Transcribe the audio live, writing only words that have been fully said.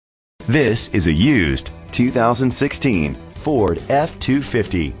This is a used 2016 Ford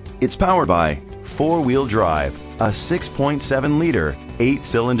F-250. It's powered by four-wheel drive, a 6.7-liter,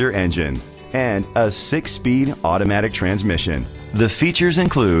 8-cylinder engine, and a 6-speed automatic transmission. The features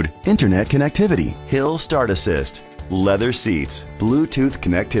include internet connectivity, hill start assist, leather seats, Bluetooth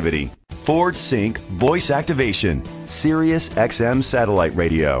connectivity, Ford Sync voice activation, Sirius XM satellite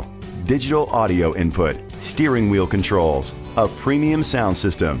radio, digital audio input, steering wheel controls, a premium sound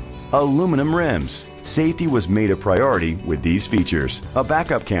system, aluminum rims. Safety was made a priority with these features: a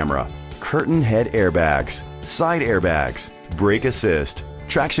backup camera, curtain head airbags, side airbags, brake assist,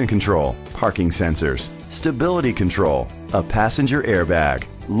 traction control, parking sensors, stability control, a passenger airbag,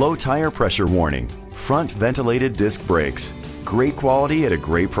 low tire pressure warning, front ventilated disc brakes. Great quality at a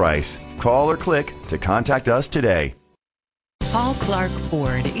great price. Call or click to contact us today. Paul Clark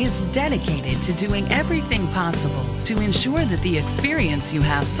Ford is dedicated to doing everything possible to ensure that the experience you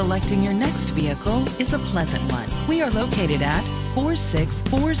have selecting your next vehicle is a pleasant one. We are located at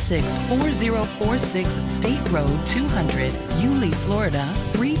 46464046 State Road 200, Yulee, Florida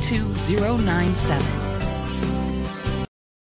 32097.